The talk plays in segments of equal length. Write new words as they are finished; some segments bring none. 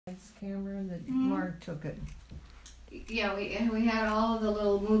this camera that Mark took it. Yeah, we had all of the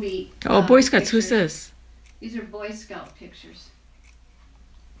little movie. Oh, Boy Scouts. Pictures. Who's this? These are Boy Scout pictures.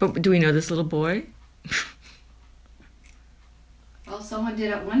 But do we know this little boy? Well, someone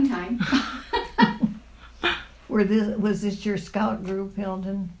did at one time. Was this your scout group,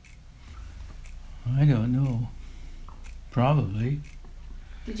 Eldon? I don't know. Probably.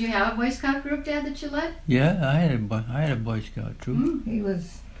 Did you have a Boy Scout group, Dad, that you led? Yeah, I had a Boy Scout troop. He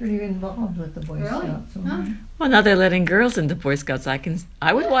was pretty involved with the Boy Really? Scouts. Huh? Well, now they're letting girls into Boy Scouts.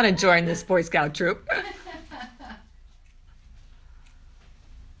 I would want to join this Boy Scout troop.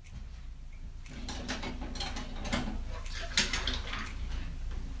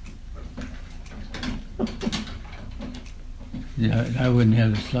 Yeah, I wouldn't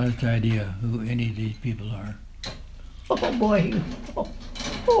have the slightest idea who any of these people are. Oh boy. Oh.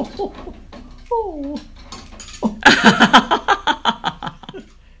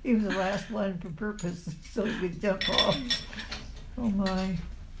 He was the last one for purpose, so he could jump off. Oh my.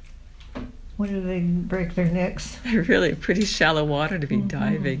 When do they break their necks? Really pretty shallow water to be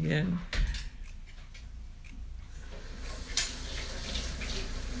diving in.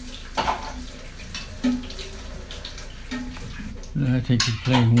 I think he's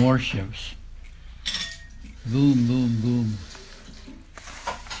playing warships. Boom, boom, boom.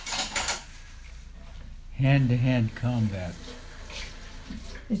 Hand-to-hand combat.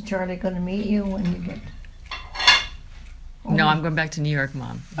 Is Charlie going to meet you when you get... No, I'm going back to New York,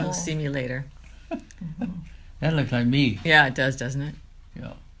 Mom. You'll Oh. see me later. That looks like me. Yeah, it does, doesn't it?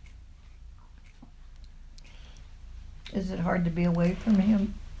 Yeah. Is it hard to be away from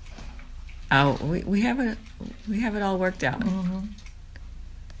him? Oh, we have it all worked out. Mm-hmm.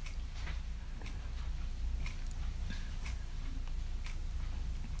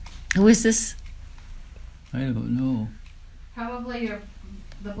 Who is this? I don't know. Probably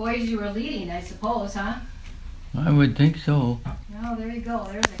the boys you were leading, I suppose, huh? I would think so. Oh, there you go.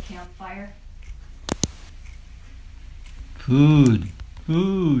 There's a campfire. Food.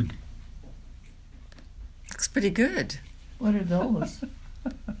 Food. Looks pretty good. What are those?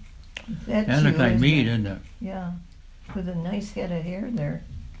 That's That looks you, like isn't me, it? doesn't it? Yeah, with a nice head of hair there.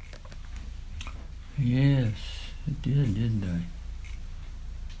 Yes, it did, didn't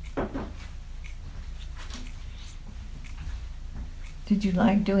I? Did you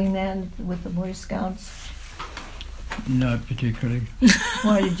like doing that with the Boy Scouts? Not particularly.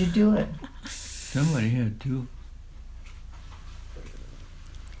 Why did you do it? Somebody had to.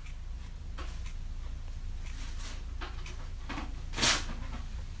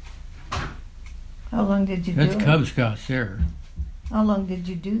 How long did you do That's it? Cub Scouts there. How long did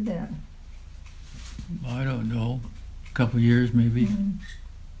you do that? I don't know. A couple years maybe. Mm.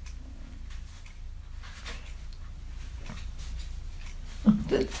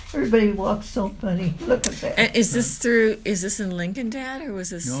 Everybody walks so funny. Look at that. And is this in Lincoln, Dad, or was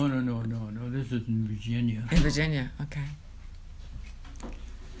this No. This is in Virginia. in Virginia? Okay.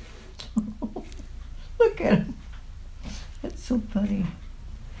 Look at him. That's so funny.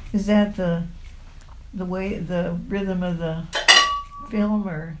 Is that the way, the rhythm of the film,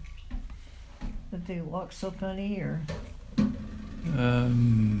 or that they walk so funny, or?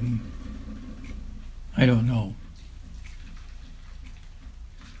 I don't know.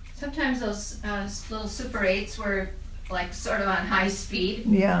 Sometimes those little Super 8s were like sort of on high speed,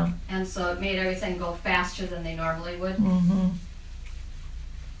 Yeah. and so it made everything go faster than they normally would. Mm-hmm.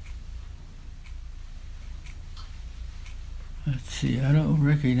 Let's see, I don't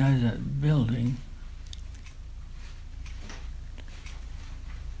recognize that building.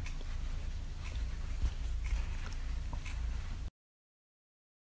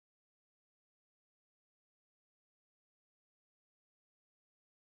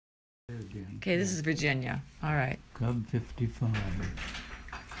 Okay, this is Virginia. All right. Cub 55.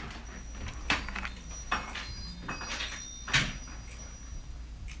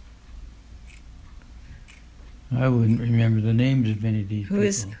 I wouldn't remember the names of any of these Who people.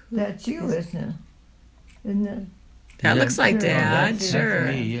 is That's you, isn't it? Isn't it? that? Yeah, Looks like sure. Dad. That's Sure.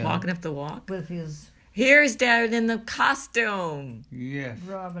 me, yeah. Walking up the walk. With his Here's Dad in the costume. Yes.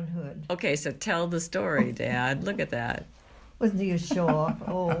 Robin Hood. Okay, so tell the story, Dad. Look at that. Wasn't he a show off?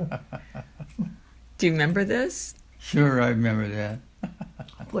 Oh, Do you remember this? Sure, I remember that.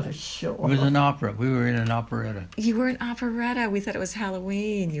 what a show It was off. an opera. We were in an operetta. You were in operetta. We thought it was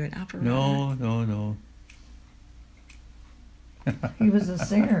Halloween. You were in operetta. No. He was a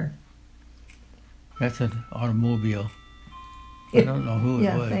singer. That's an automobile. I don't know who it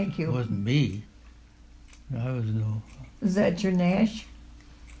Yeah, was. thank you. It wasn't me. I was no. Is that your Nash?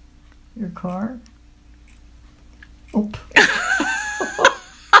 Your car? Oh.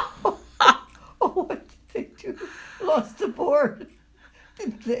 across the board,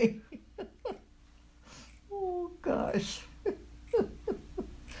 didn't they? Oh, gosh.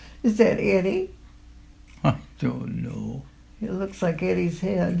 Is that Eddie? I don't know. It looks like Eddie's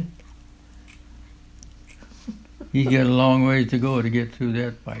head. He's got a long ways to go to get through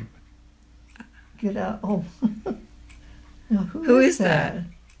that pipe. Get out. Oh. Now, Who is that?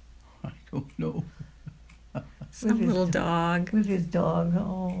 I don't know. Some his little dog. dog. With his dog.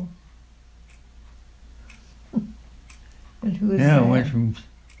 Oh. And who is Yeah, that? it went from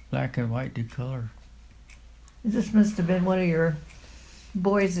black and white to color. This must have been one of your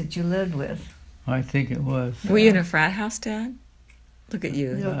boys that you lived with. I think it was. Were you in a frat house, Dad? Look at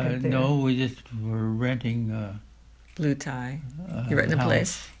you. Look at there. No, we just were renting Blue tie. a You're renting a house.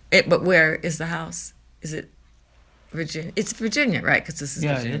 place. But where is the house? Is it Virginia? It's Virginia, right? Because this is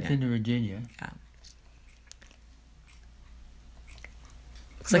Yeah, Virginia. it's in Virginia.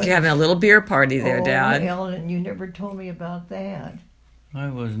 Looks like you're having a little beer party there, Oh, Dad. Ellen, you never told me about that. I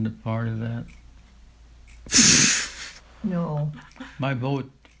wasn't a part of that. No. My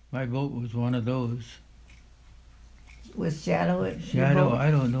boat was one of those. Was Shadow at your Shadow, boat? I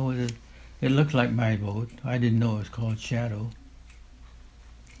don't know. It looked like my boat. I didn't know it was called Shadow.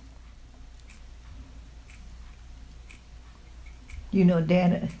 You know,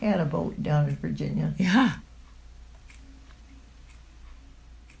 Dad had a boat down in Virginia. Yeah.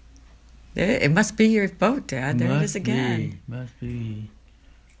 It must be your boat, Dad. There it is again. Must be.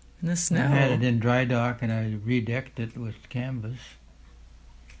 In the I snow. had it in dry dock and I redecked it with canvas.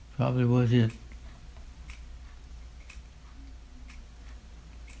 Probably was it.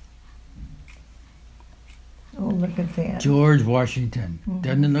 Oh, look at that. George Washington. Mhm.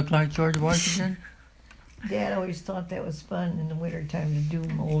 Doesn't it look like George Washington? Dad always thought that was fun in the wintertime to do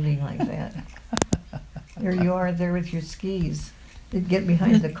molding like that. There you are there with your skis. They'd get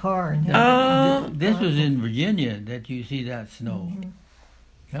behind the car and have Oh. This was in Virginia that you see that snow. Mhm.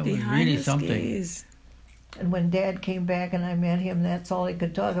 That was Behind really the something. skis. And when Dad came back and I met him, that's all he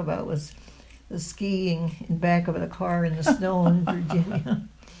could talk about was the skiing in back of the car in the snow in Virginia.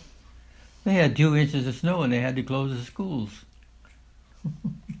 They had 2 inches of snow and they had to close the schools.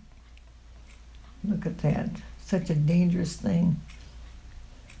 Look at that. Such a dangerous thing.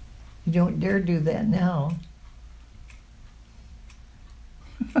 You don't dare do that now.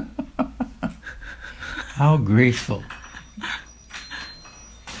 How graceful.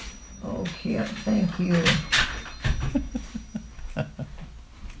 Okay, thank you.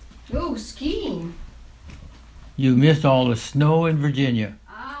 Ooh, skiing. You missed all the snow in Virginia.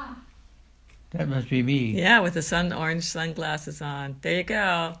 Ah, That must be me. Yeah, with the orange sunglasses on. There you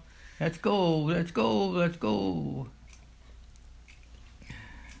go. Let's go, let's go, let's go.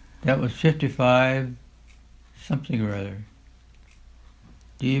 That was 55 something or other.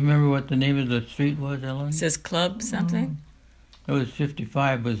 Do you remember what the name of the street was, Ellen? It says club something. It was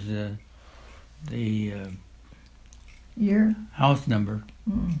 55 was the Year? house number,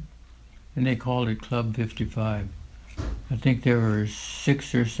 Mm. and they called it Club 55. I think there were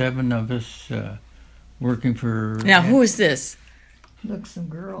 6 or 7 of us working for... Now, who is this? Look, some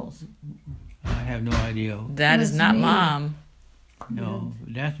girls. I have no idea. That is That's not me. Mom. No,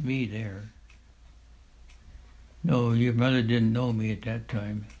 that's me there. No, your mother didn't know me at that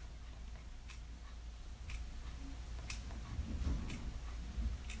time.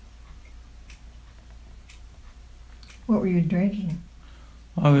 What were you drinking?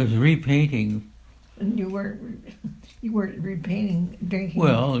 I was repainting. And you weren't repainting, drinking.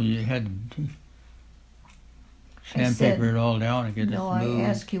 Well, you had to sandpaper it all down and get no, it smooth. I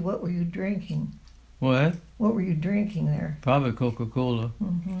asked you what were you drinking? What? What were you drinking there? Probably Coca-Cola.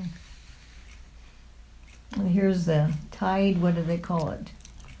 Hmm. And here's the Tide. What do they call it?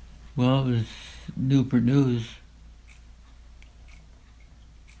 Well, it was Newport News.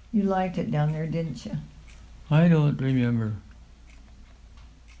 You liked it down there, didn't you? I don't remember.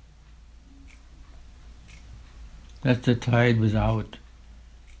 That's the tide was out.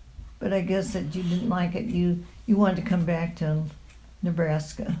 But I guess that you didn't like it. You wanted to come back to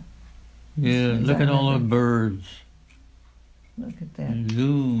Nebraska. Yeah, Is look that at all right? the birds. Look at that.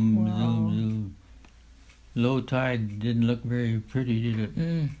 Zoom, Wow. zoom, zoom. Low tide didn't look very pretty, did it?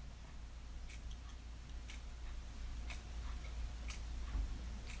 Mm.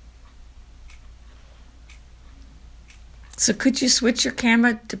 So could you switch your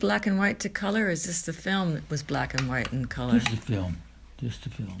camera to black and white to color, or is this the film that was black and white in color? Just a film. Just a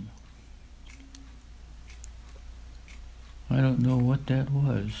film. I don't know what that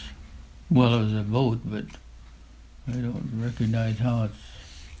was. Well, it was a boat, but I don't recognize how it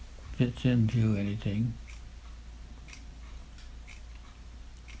fits into anything.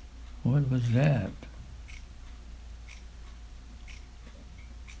 What was that?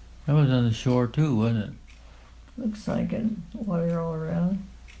 That was on the shore too, wasn't it? Looks like it. Water all around.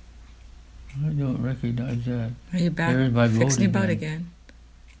 I don't recognize that. Are you back There's my boat fixing your boat again.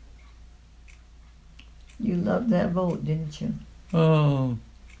 again? You loved that boat, didn't you? Oh,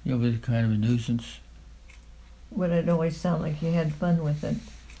 it was kind of a nuisance. But it always sounded like you had fun with it.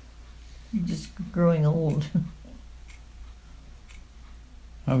 You're just growing old.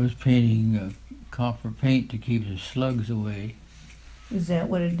 I was painting copper paint to keep the slugs away. Is that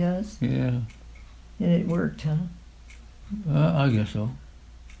what it does? Yeah, And it worked, huh? I guess so.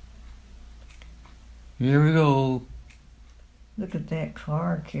 Here we go. Look at that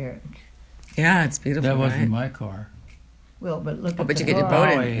car, Carrot. Yeah, it's beautiful, That wasn't right? my car. Well, but look Oh, at but the you get your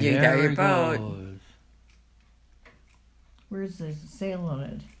car. boat in. You got there your it boat. goes. Where's the sail on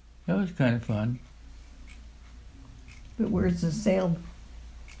it? That was kind of fun. But where's the sail?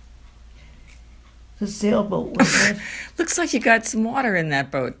 The sailboat was it? Looks like you got some water in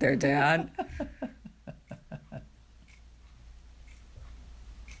that boat there, Dad.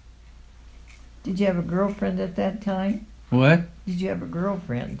 Did you have a girlfriend at that time? What? Did you have a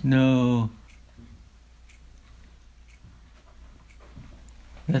girlfriend? No.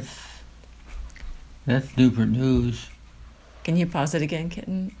 That's Newport News. Can you pause it again,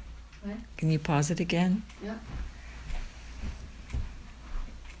 kitten? What? Can you pause it again? Yep.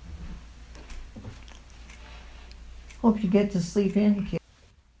 Hope you get to sleep in, kid.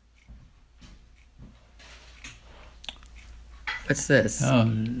 What's this? Oh,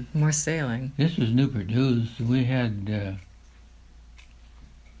 More sailing. this was Newport News. We had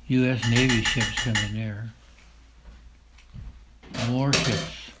U.S. Navy ships coming there.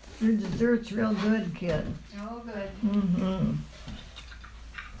 Warships. Your dessert's real good, kid. Oh, good. Mm-hmm.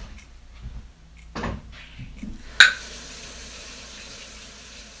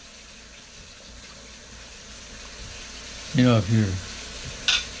 You know, if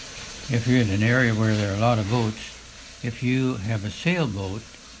you're in an area where there are a lot of boats, if you have a sailboat,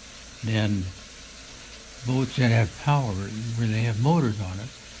 then boats that have power, where they have motors on it,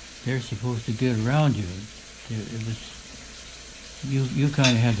 they're supposed to get around you. You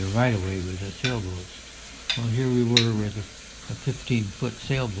kind of had the right of way with the sailboats. Well, here we were with a 15-foot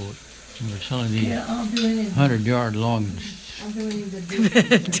sailboat, and we're selling these Yeah, I'll do anything. 100-yard long I'll do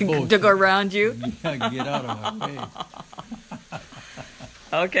anything to do. to go around you? Get out of my face.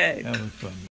 Okay. That was funny.